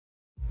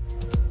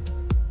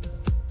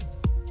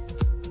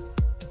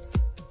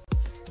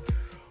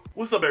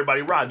What's up,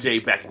 everybody? Rod J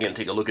back again to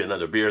take a look at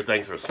another beer.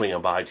 Thanks for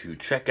swinging by to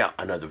check out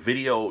another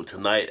video.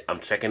 Tonight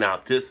I'm checking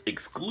out this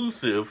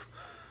exclusive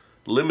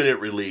limited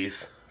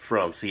release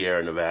from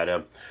Sierra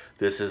Nevada.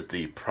 This is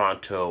the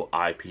Pronto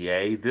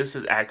IPA. This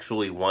is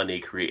actually one they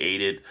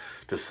created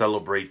to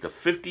celebrate the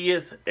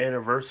 50th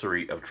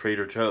anniversary of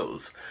Trader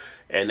Joe's.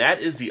 And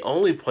that is the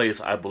only place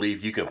I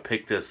believe you can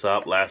pick this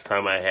up. Last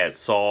time I had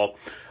saw,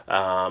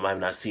 I've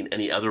not seen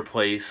any other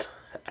place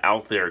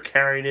out there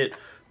carrying it.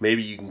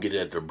 Maybe you can get it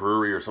at the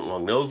brewery or something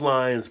along those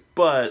lines.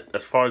 But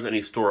as far as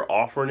any store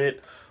offering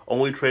it,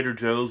 only Trader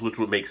Joe's, which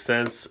would make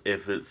sense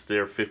if it's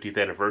their 50th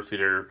anniversary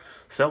they're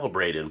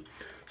celebrating.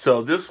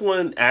 So this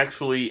one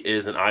actually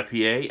is an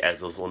IPA,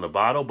 as is on the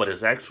bottle, but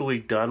it's actually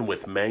done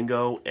with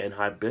mango and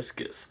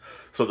hibiscus.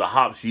 So the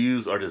hops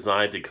used are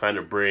designed to kind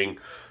of bring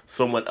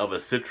somewhat of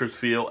a citrus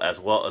feel as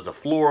well as a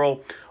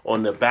floral.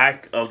 On the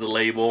back of the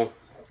label,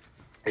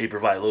 they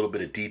provide a little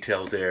bit of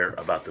details there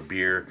about the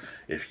beer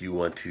if you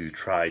want to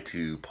try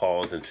to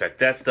pause and check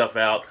that stuff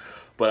out.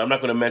 But I'm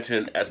not going to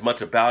mention as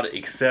much about it,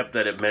 except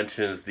that it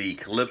mentions the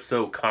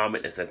Calypso,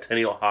 Comet, and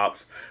Centennial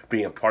hops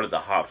being part of the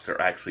hops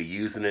they're actually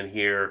using in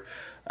here.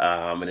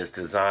 And it's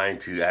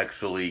designed to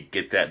actually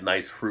get that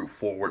nice fruit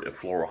forward and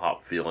floral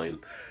hop feeling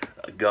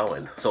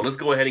going. So let's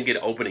go ahead and get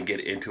it open and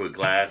get it into a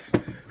glass,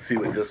 see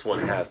what this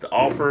one has to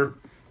offer.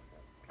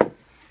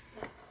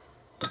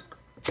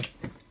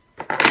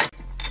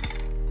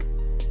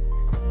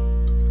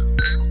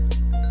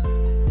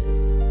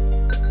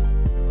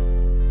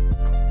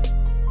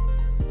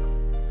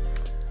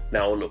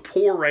 Now on the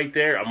pour right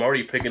there, I'm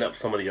already picking up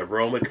some of the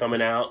aroma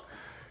coming out.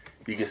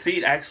 You can see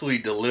it actually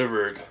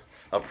delivered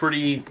a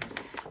pretty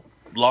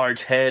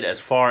large head as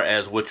far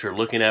as what you're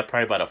looking at,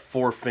 probably about a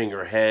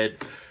 4-finger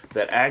head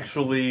that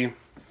actually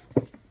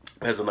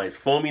has a nice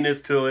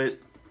foaminess to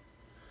it.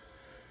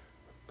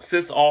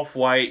 Sits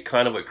off-white,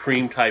 kind of a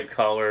cream type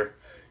color.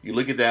 You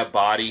look at that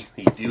body,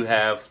 you do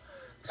have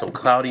some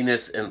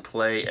cloudiness in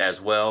play as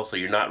well, so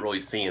you're not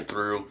really seeing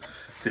through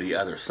to the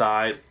other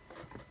side.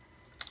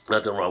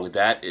 Nothing wrong with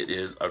that. It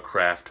is a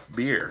craft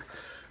beer.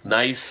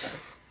 Nice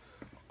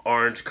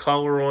orange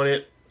color on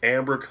it,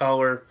 amber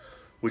color,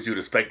 which you'd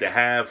expect to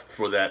have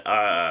for that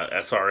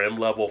SRM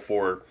level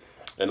for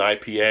an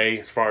IPA.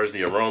 As far as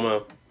the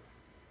aroma,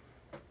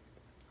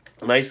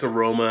 nice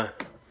aroma.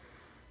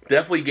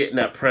 Definitely getting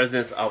that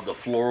presence of the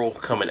floral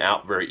coming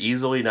out very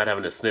easily, not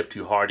having to sniff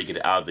too hard to get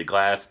it out of the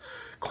glass.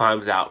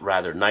 Climbs out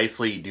rather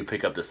nicely. You do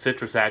pick up the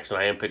citrus action.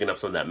 I am picking up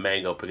some of that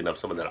mango, picking up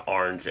some of that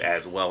orange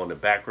as well in the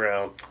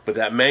background. But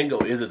that mango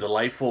is a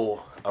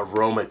delightful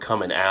aroma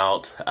coming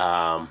out.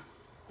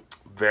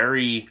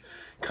 Very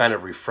kind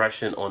of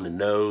refreshing on the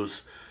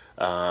nose.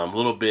 A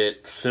little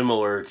bit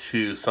similar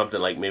to something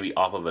like maybe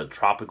off of a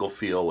tropical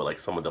feel with like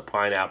some of the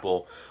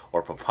pineapple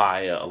or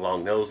papaya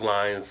along those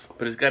lines.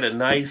 But it's got a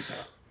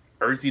nice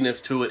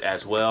earthiness to it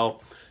as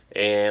well.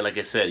 And like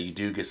I said, you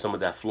do get some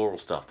of that floral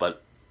stuff.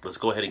 But let's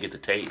go ahead and get the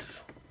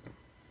taste.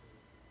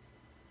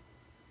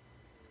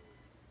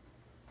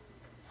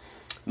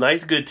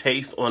 Nice, good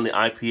taste on the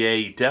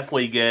IPA. You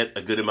definitely get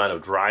a good amount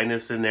of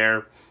dryness in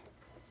there,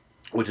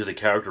 which is a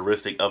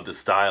characteristic of the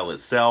style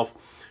itself.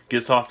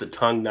 Gets off the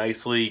tongue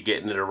nicely,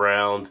 getting it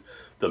around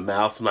the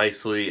mouth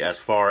nicely as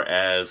far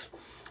as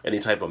any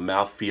type of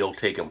mouthfeel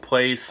taking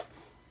place.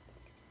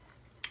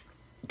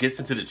 Gets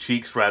into the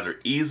cheeks rather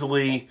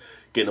easily.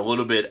 Getting a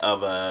little bit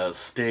of a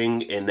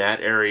sting in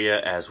that area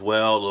as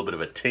well. A little bit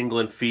of a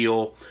tingling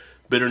feel.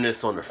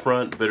 Bitterness on the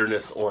front,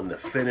 bitterness on the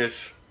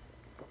finish.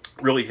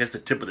 Really hits the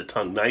tip of the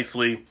tongue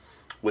nicely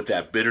with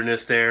that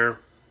bitterness there.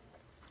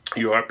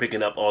 You are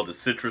picking up all the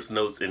citrus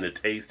notes in the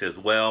taste as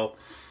well.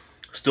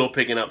 Still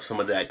picking up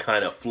some of that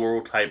kind of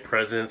floral type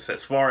presence.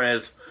 As far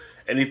as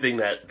anything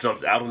that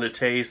jumps out on the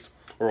taste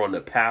or on the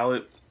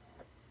palate,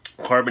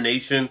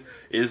 carbonation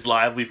is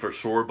lively for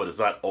sure, but it's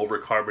not over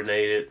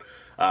carbonated.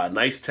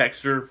 Nice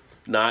texture,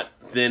 not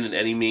thin in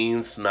any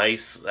means.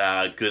 Nice,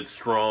 good,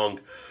 strong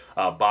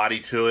body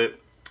to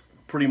it.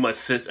 Pretty much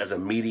sits as a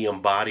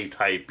medium body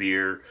type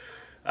beer.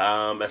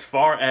 As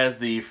far as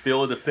the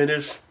feel of the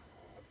finish,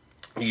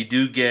 you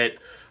do get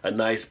a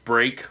nice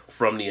break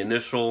from the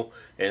initial,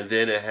 and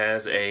then it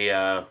has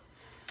a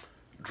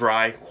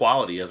dry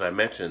quality, as I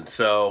mentioned.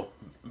 So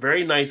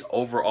very nice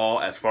overall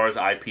as far as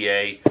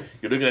IPA.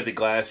 You're looking at the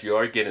glass, you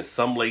are getting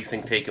some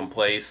lacing taking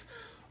place,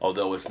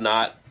 although it's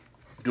not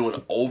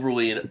doing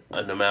overly an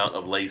amount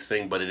of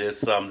lacing, but it is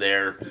some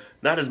there.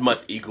 Not as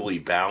much equally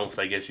balanced,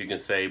 I guess you can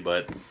say,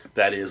 but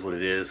that is what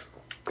it is.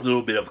 A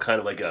little bit of kind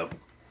of like a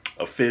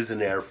fizz in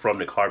there from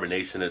the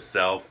carbonation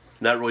itself.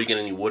 Not really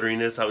getting any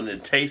wateriness. In the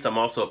taste, I'm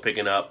also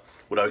picking up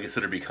what I would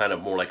consider to be kind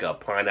of more like a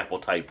pineapple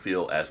type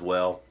feel as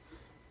well.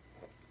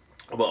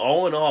 But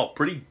all in all,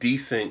 pretty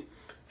decent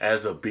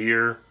as a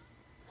beer.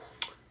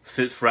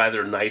 Sits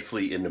rather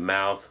nicely in the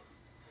mouth.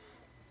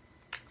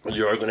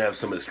 You are going to have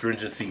some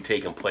astringency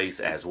taking place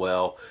as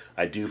well.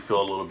 I do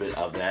feel a little bit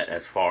of that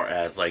as far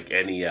as like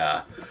any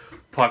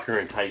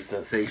puckering type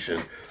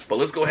sensation. But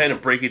let's go ahead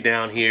and break it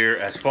down here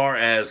as far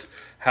as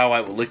how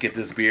I would look at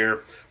this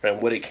beer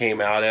and what it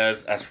came out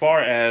as. As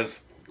far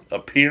as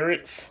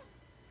appearance,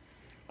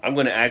 I'm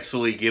going to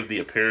actually give the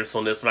appearance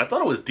on this one. I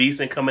thought it was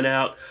decent coming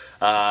out.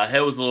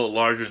 Head was a little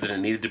larger than it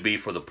needed to be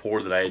for the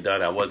pour that I had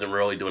done. I wasn't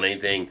really doing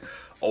anything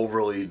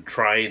overly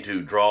trying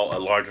to draw a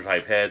larger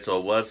type head, so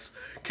it was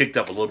kicked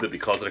up a little bit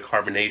because of the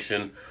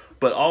carbonation.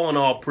 But all in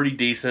all, pretty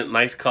decent.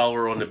 Nice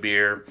color on the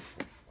beer.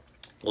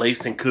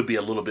 Lacing could be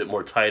a little bit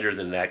more tighter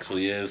than it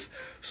actually is.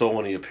 So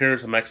on the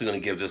appearance, I'm actually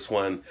going to give this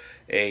one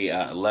a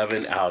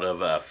 11 out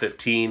of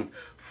 15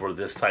 for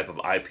this type of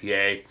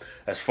IPA.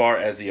 As far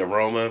as the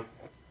aroma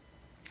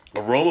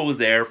was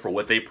there for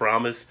what they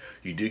promised.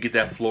 You do get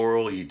that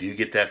floral, you do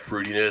get that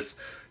fruitiness,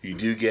 you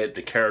do get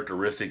the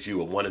characteristics you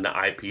would want in the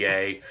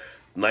IPA.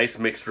 Nice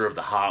mixture of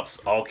the hops,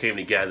 all came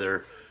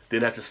together.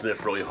 Didn't have to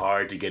sniff really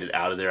hard to get it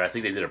out of there. I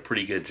think they did a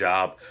pretty good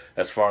job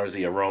as far as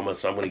the aroma,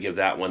 so I'm going to give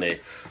that one a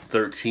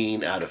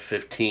 13 out of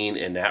 15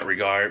 in that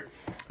regard.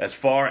 As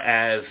far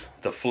as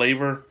the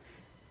flavor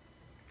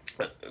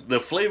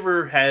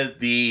had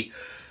the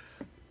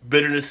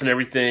bitterness and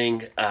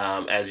everything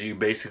as you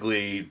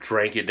basically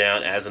drank it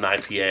down as an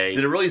IPA.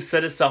 Did it really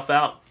set itself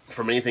out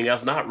from anything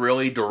else? Not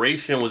really.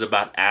 Duration was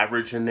about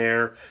average in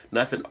there.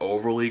 Nothing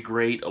overly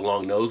great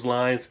along those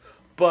lines.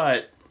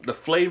 But the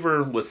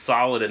flavor was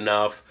solid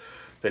enough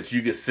that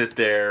you could sit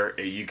there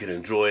and you could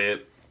enjoy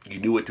it. You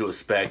knew what to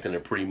expect and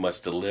it pretty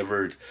much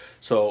delivered.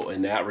 So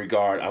in that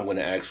regard, I'm going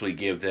to actually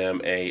give them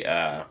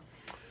a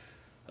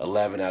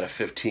 11 out of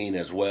 15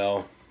 as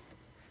well.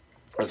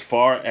 As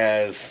far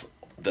as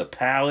the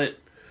palate,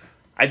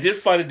 I did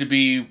find it to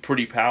be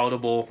pretty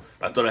palatable.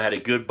 I thought it had a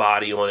good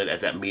body on it at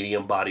that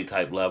medium body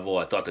type level.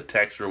 I thought the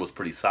texture was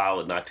pretty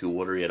solid, not too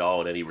watery at all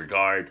in any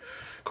regard.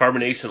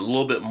 Carbonation a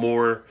little bit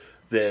more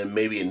than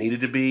maybe it needed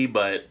to be,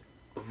 but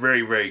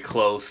very, very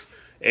close.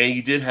 And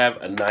you did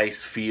have a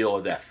nice feel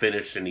of that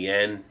finish in the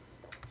end.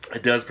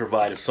 It does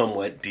provide a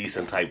somewhat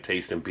decent type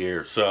taste in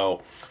beer.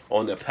 So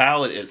on the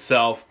palate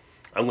itself,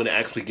 I'm going to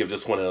actually give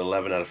this one an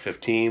 11 out of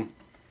 15.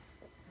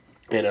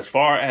 And as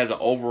far as an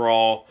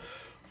overall,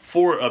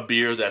 for a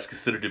beer that's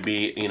considered to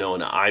be, you know,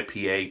 an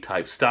IPA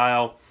type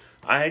style,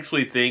 I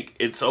actually think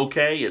it's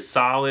okay, it's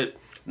solid,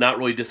 not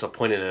really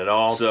disappointing at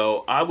all.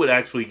 So I would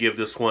actually give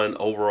this one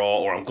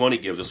overall, or I'm going to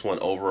give this one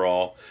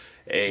overall,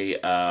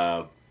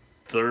 a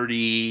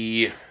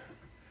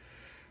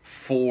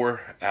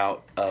 34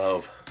 out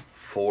of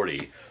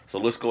 40. So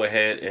let's go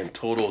ahead and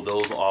total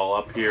those all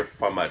up here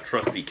from my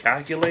trusty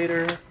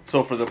calculator.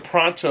 So for the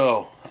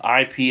Pronto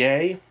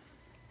IPA,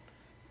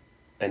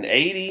 an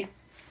 80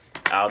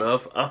 out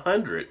of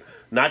 100.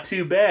 Not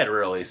too bad,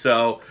 really.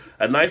 So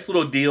a nice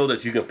little deal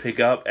that you can pick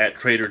up at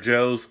Trader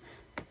Joe's.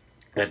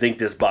 I think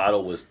this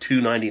bottle was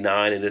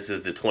 $2.99 and this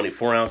is the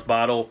 24-ounce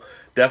bottle.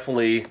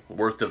 Definitely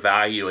worth the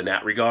value in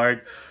that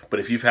regard. But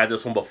if you've had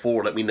this one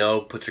before, let me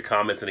know. Put your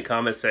comments in the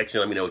comment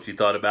section. Let me know what you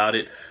thought about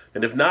it.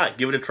 And if not,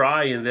 give it a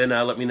try and then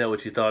let me know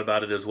what you thought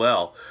about it as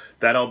well.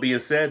 That all being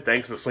said,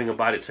 thanks for swinging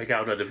by to check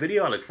out another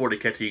video. I look forward to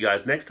catching you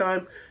guys next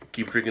time.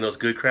 Keep drinking those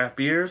good craft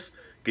beers.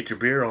 Get your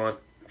beer on.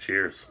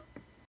 Cheers.